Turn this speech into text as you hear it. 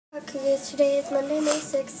Cougars. Today is Monday, May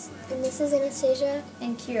 6th, and this is Anastasia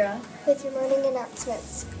and Kira with your morning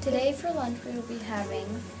announcements. Today for lunch we will be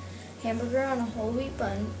having hamburger on a whole wheat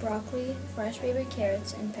bun, broccoli, fresh baby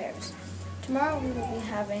carrots, and pears. Tomorrow we will be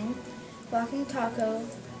having walking taco,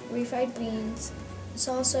 refried beans,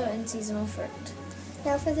 salsa, and seasonal fruit.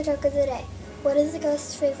 Now for the joke of the day. What is the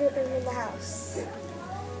ghost's favorite room in the house?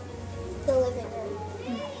 The living room.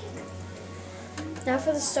 Now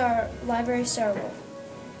for the Library Star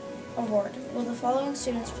Award. Will the following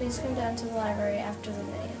students please come down to the library after the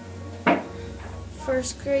video?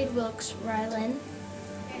 First grade Wilkes Rylan,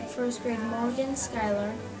 first grade Morgan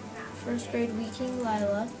Skylar, first grade Weeking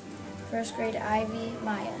Lila, first grade Ivy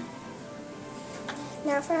Maya.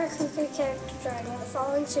 Now for our Cougar character drawing. Will the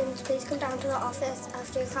following students please come down to the office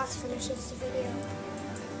after your class finishes the video?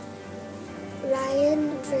 Ryan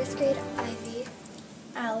in first grade Ivy,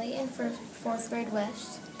 Allie in fourth grade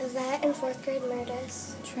West, Yvette in fourth grade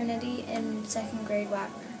Meredith, Trinity in second grade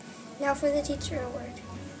Wagner. Now for the teacher award.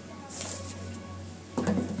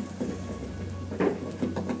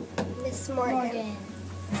 Miss Morgan.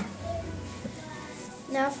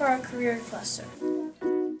 Now for our career cluster.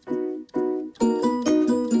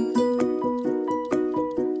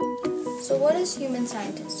 So what is human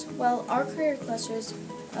scientist? Well, our career cluster is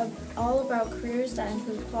all about careers that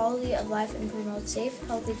improve quality of life and promote safe,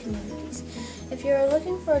 healthy communities. If you are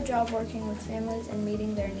looking for a job working with families and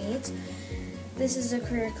meeting their needs, this is a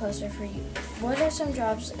career cluster for you. What are some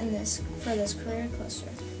jobs for this career cluster?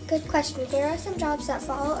 Good question. Here are some jobs that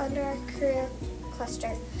fall under our career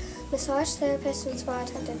cluster. Massage therapists and spa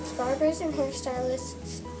attendants, barbers and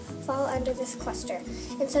hairstylists fall under this cluster.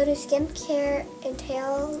 And so do skincare and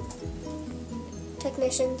tail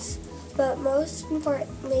technicians, but most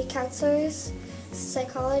importantly, counselors,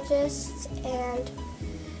 psychologists, and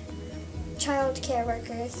child care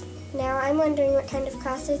workers. Now I'm wondering what kind of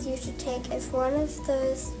classes you should take if one of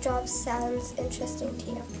those jobs sounds interesting to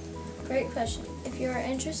you. Great question. If you are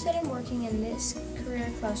interested in working in this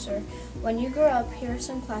career cluster, when you grow up, here are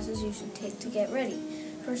some classes you should take to get ready.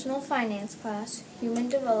 Personal finance class, human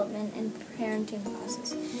development and parenting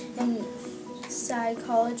classes, and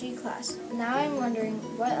psychology class. Now I'm wondering,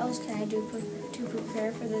 what else can I do to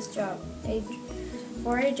prepare for this job,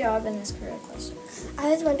 for a job in this career cluster?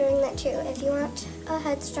 I was wondering that too. If you want a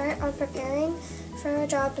head start on preparing for a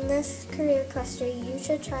job in this career cluster, you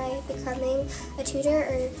should try becoming a tutor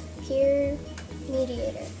or peer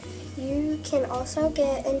mediator. You can also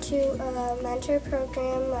get into a mentor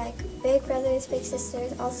program like Big Brothers Big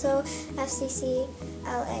Sisters. Also,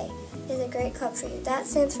 FCCLA is a great club for you. That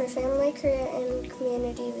stands for Family, Career, and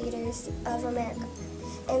Community Leaders of America.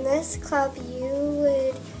 In this club, you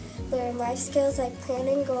would learn life skills like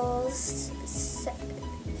planning, goal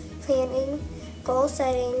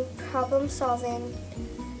setting, problem solving,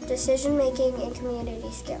 decision making, and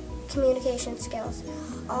communication skills,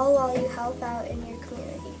 all while you help out in your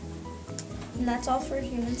community. And that's all for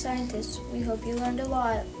Human Scientists. We hope you learned a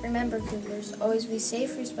lot. Remember, Cougars, always be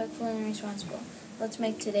safe, respectful, and responsible. Let's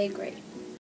make today great.